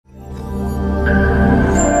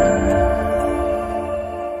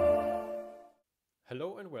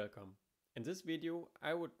this video,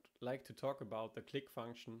 I would like to talk about the Qlik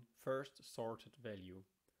function FirstSortedValue.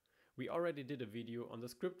 We already did a video on the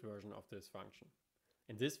script version of this function.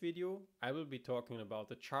 In this video, I will be talking about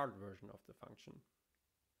the chart version of the function.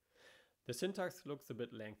 The syntax looks a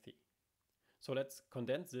bit lengthy, so let's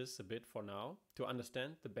condense this a bit for now to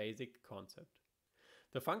understand the basic concept.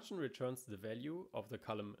 The function returns the value of the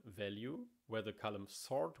column value, where the column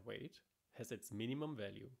sort weight has its minimum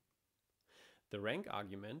value. The rank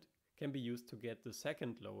argument can be used to get the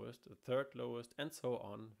second lowest, the third lowest, and so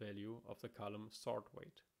on value of the column sort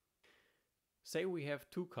weight. Say we have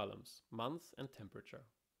two columns, month and temperature.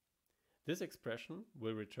 This expression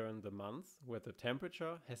will return the month where the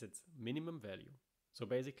temperature has its minimum value, so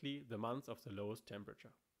basically the month of the lowest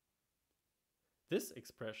temperature. This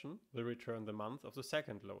expression will return the month of the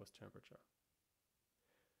second lowest temperature.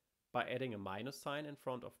 By adding a minus sign in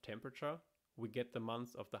front of temperature, we get the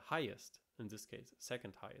month of the highest, in this case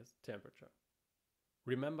second highest, temperature.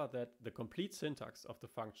 Remember that the complete syntax of the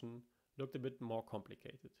function looked a bit more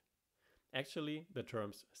complicated. Actually, the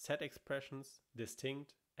terms set expressions,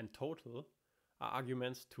 distinct, and total are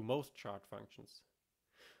arguments to most chart functions.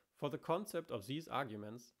 For the concept of these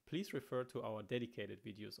arguments, please refer to our dedicated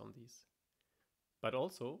videos on these. But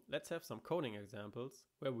also, let's have some coding examples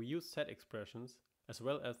where we use set expressions as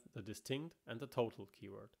well as the distinct and the total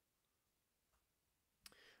keyword.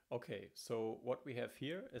 Okay, so what we have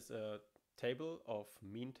here is a table of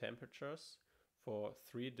mean temperatures for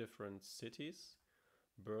 3 different cities: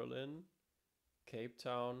 Berlin, Cape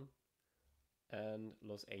Town, and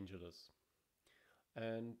Los Angeles.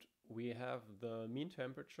 And we have the mean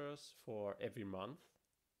temperatures for every month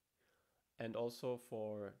and also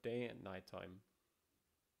for day and night time.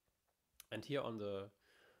 And here on the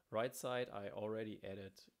right side, I already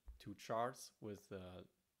added 2 charts with the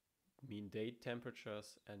mean day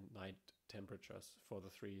temperatures and night temperatures for the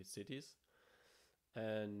 3 cities.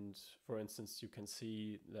 And for instance, you can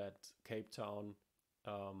see that Cape Town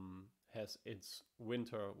has its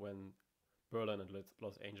winter when Berlin and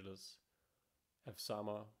Los Angeles have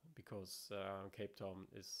summer, because Cape Town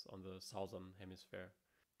is on the southern hemisphere.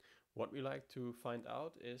 What we like to find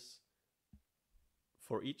out is,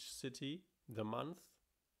 for each city, the month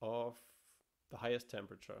of the highest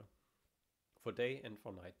temperature for day and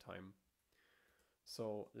for night time.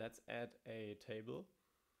 So let's add a table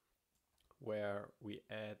where we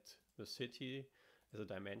add the city as a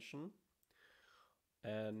dimension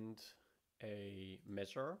and a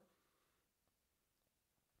measure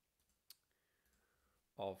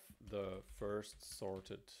of the first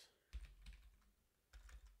sorted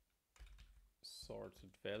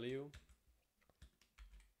value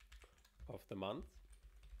of the month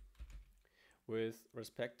with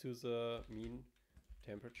respect to the mean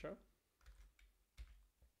temperature.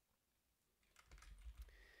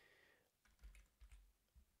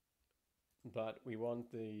 But we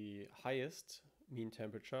want the highest mean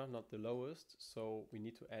temperature, not the lowest, so we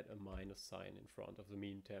need to add a minus sign in front of the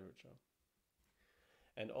mean temperature.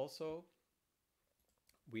 And also,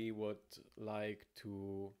 we would like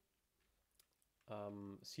to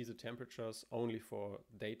see the temperatures only for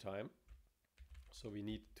daytime. So we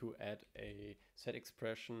need to add a set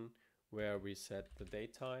expression where we set the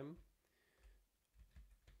daytime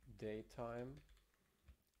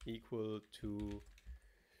equal to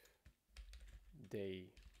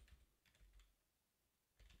day.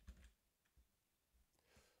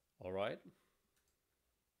 All right.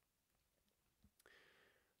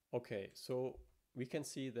 Okay, so we can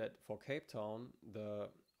see that for Cape Town, the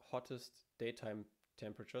hottest daytime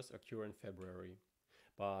temperatures occur in February.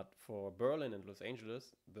 But for Berlin and Los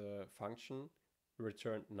Angeles, the function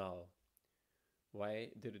returned null. Why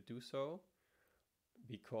did it do so?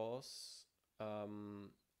 Because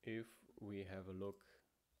if we have a look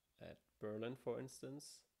at Berlin, for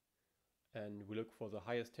instance, and we look for the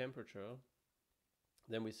highest temperature,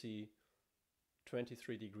 then we see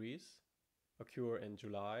 23 degrees occur in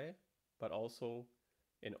July, but also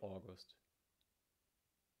in August.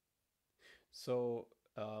 So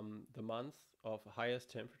the month of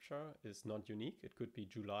highest temperature is not unique. It could be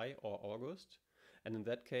July or August. And in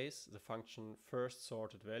that case, the function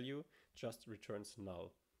FirstSortedValue just returns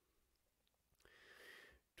null.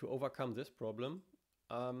 To overcome this problem,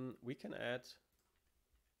 we can add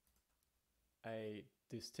a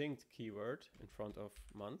distinct keyword in front of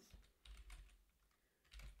month.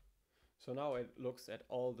 So now it looks at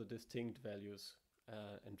all the distinct values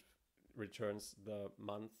and returns the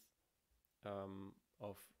month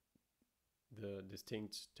of the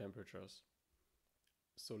distinct temperatures.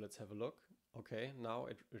 So let's have a look. Okay, now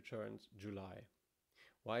it returns July.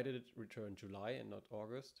 Why did it return July and not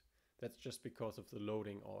August? That's just because of the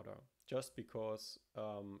loading order. just because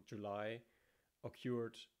July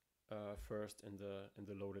occurred first in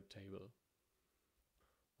the loaded table.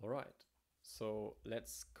 All right, so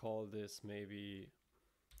let's call this maybe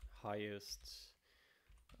highest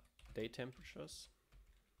day temperatures.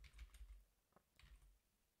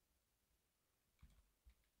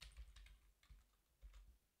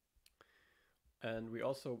 And we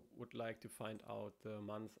also would like to find out the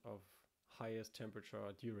month of highest temperature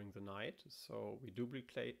during the night. So we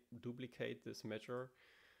duplicate this measure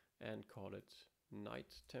and call it night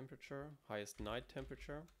temperature, highest night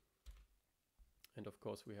temperature. And of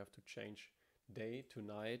course we have to change day to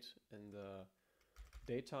night in the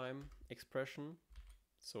daytime expression.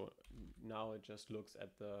 So now it just looks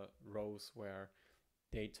at the rows where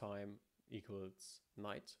daytime equals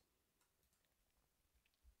night.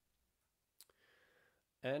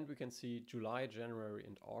 And we can see July, January,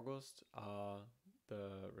 and August are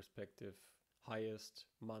the respective highest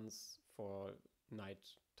months for night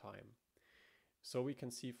time. So we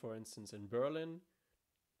can see, for instance, in Berlin,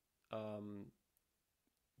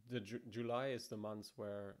 July is the month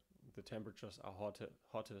where the temperatures are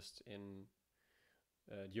hottest in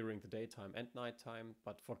during the daytime and nighttime.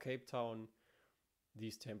 But for Cape Town,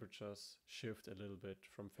 these temperatures shift a little bit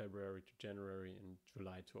from February to January and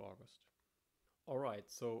July to August. Alright,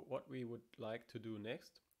 so what we would like to do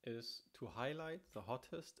next is to highlight the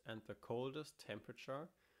hottest and the coldest temperature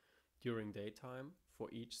during daytime for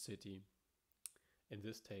each city in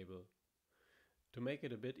this table. To make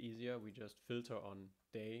it a bit easier, we just filter on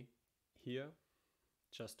day here,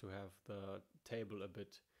 just to have the table a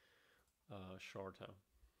bit shorter.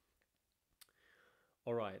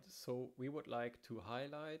 Alright, so we would like to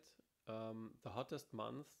highlight the hottest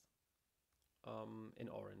month in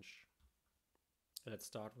orange. Let's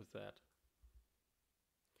start with that.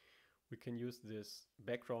 We can use this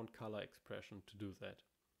background color expression to do that.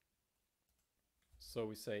 So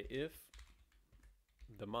we say if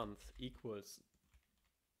the month equals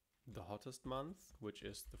the hottest month, which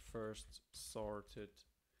is the first sorted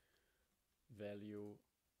value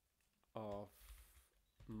of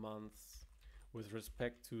months with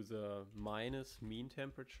respect to the minus mean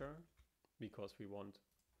temperature, because we want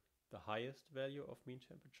the highest value of mean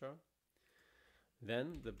temperature,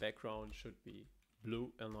 then the background should be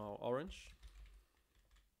blue and now orange,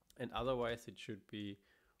 and otherwise it should be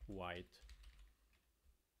white.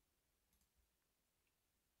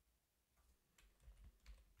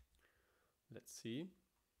 Let's see.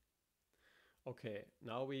 Okay,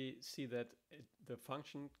 now we see that the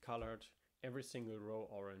function colored every single row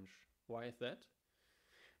orange. Why is that?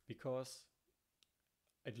 Because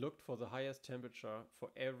it looked for the highest temperature for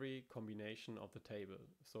every combination of the table.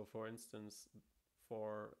 So for instance,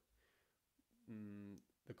 for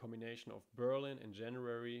the combination of Berlin in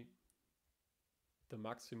January, the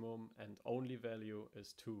maximum and only value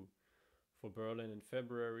is 2. For Berlin in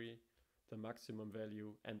February, the maximum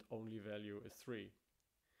value and only value is 3.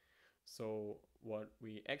 So what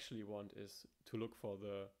we actually want is to look for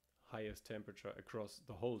the highest temperature across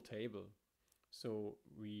the whole table. So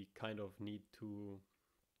we kind of need to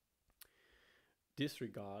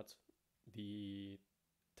disregard the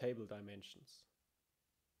table dimensions.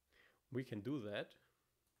 We can do that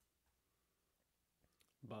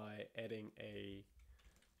by adding a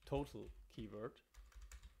total keyword.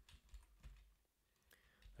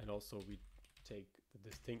 And also we take the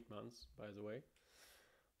distinct months, by the way.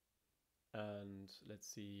 And let's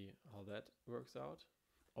see how that works out.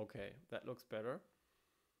 Okay, that looks better.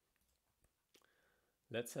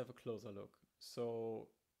 Let's have a closer look. So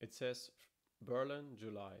it says Berlin,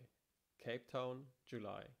 July, Cape Town,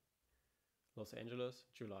 July, Los Angeles,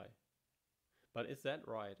 July. But is that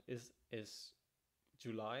right? Is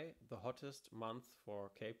July the hottest month for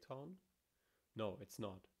Cape Town? No, it's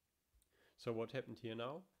not. So what happened here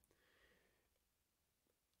now?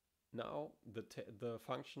 Now the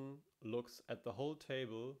function looks at the whole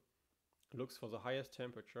table, looks for the highest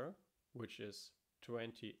temperature, which is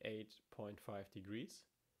 28.5 degrees,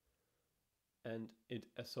 and it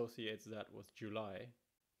associates that with July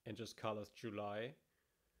and just colors July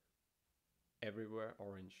everywhere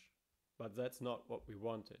orange. But that's not what we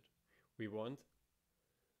wanted. We want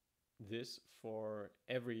this for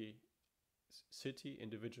every city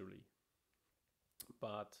individually.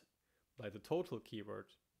 But by the total keyword,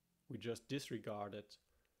 we just disregarded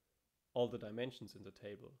all the dimensions in the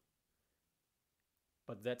table.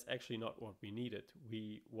 But that's actually not what we needed.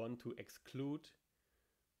 We want to exclude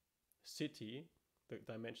city, the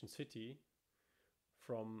dimension city,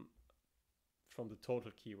 from the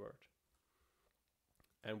total keyword.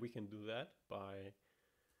 And we can do that by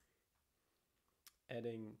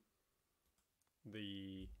adding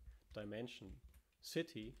the dimension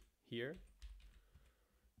city here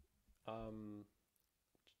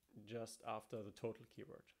just after the total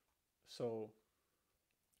keyword. So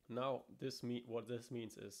now what this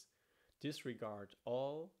means is disregard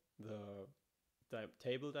all the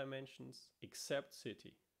table dimensions except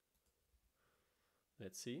city.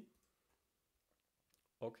 Let's see.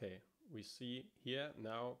 Okay, we see here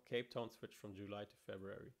now Cape Town switched from July to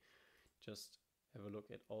February. Just have a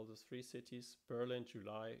look at all the 3 cities: Berlin,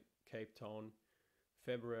 July, Cape Town,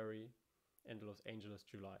 February, and Los Angeles,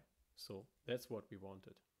 July. So that's what we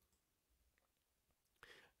wanted.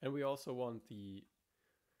 And we also want the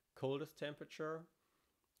coldest temperature.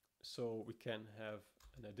 So we can have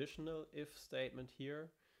an additional if statement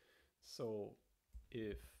here. So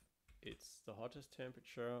if it's the hottest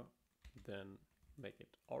temperature, then make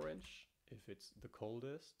it orange. If it's the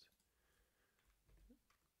coldest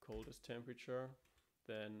temperature,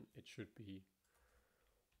 then it should be,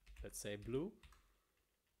 let's say, blue,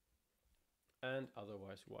 and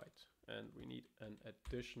otherwise white. And we need an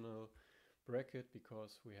additional bracket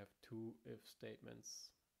because we have 2 if statements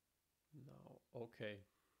now. Okay.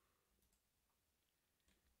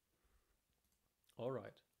 All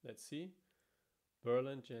right, let's see.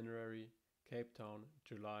 Berlin, January, Cape Town,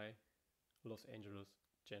 July, Los Angeles,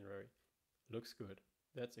 January. Looks good.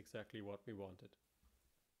 That's exactly what we wanted.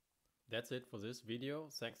 That's it for this video.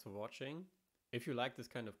 Thanks for watching. If you like this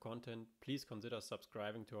kind of content, please consider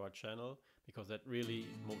subscribing to our channel because that really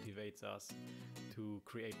motivates us to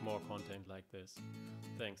create more content like this.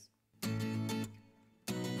 Thanks.